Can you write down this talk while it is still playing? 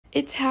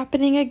It's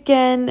happening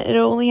again. It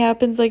only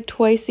happens like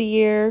twice a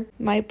year.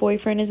 My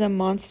boyfriend is a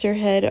Monster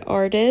Head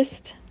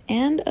artist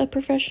and a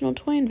professional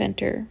toy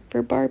inventor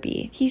for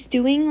Barbie. He's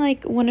doing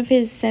like one of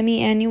his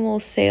semi-annual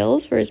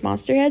sales for his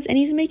Monster Heads, and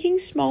he's making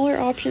smaller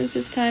options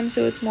this time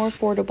so it's more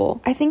affordable.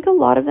 I think a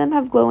lot of them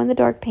have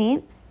glow-in-the-dark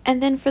paint. And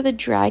then for the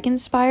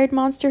drag-inspired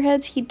Monster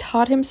Heads, he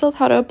taught himself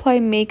how to apply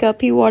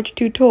makeup. He watched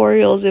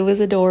tutorials. It was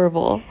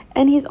adorable.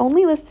 And he's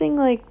only listing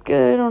like,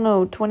 I don't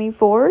know,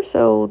 24,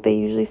 so they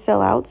usually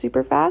sell out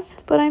super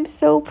fast. But I'm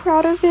so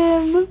proud of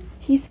him.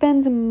 He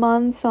spends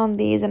months on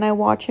these, and I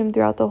watch him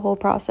throughout the whole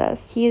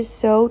process. He is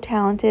so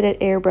talented at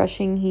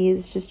airbrushing. He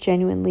is just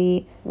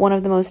genuinely one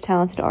of the most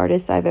talented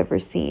artists I've ever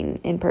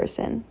seen in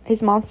person.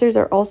 His monsters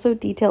are also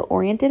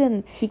detail-oriented,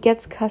 and he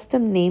gets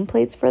custom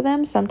nameplates for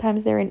them.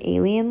 Sometimes they're in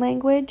alien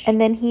language, and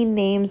then he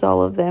names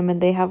all of them,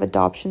 and they have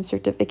adoption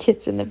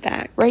certificates in the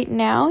back. Right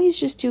now, he's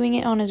just doing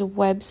it on his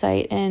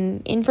website,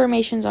 and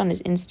information's on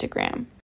his Instagram.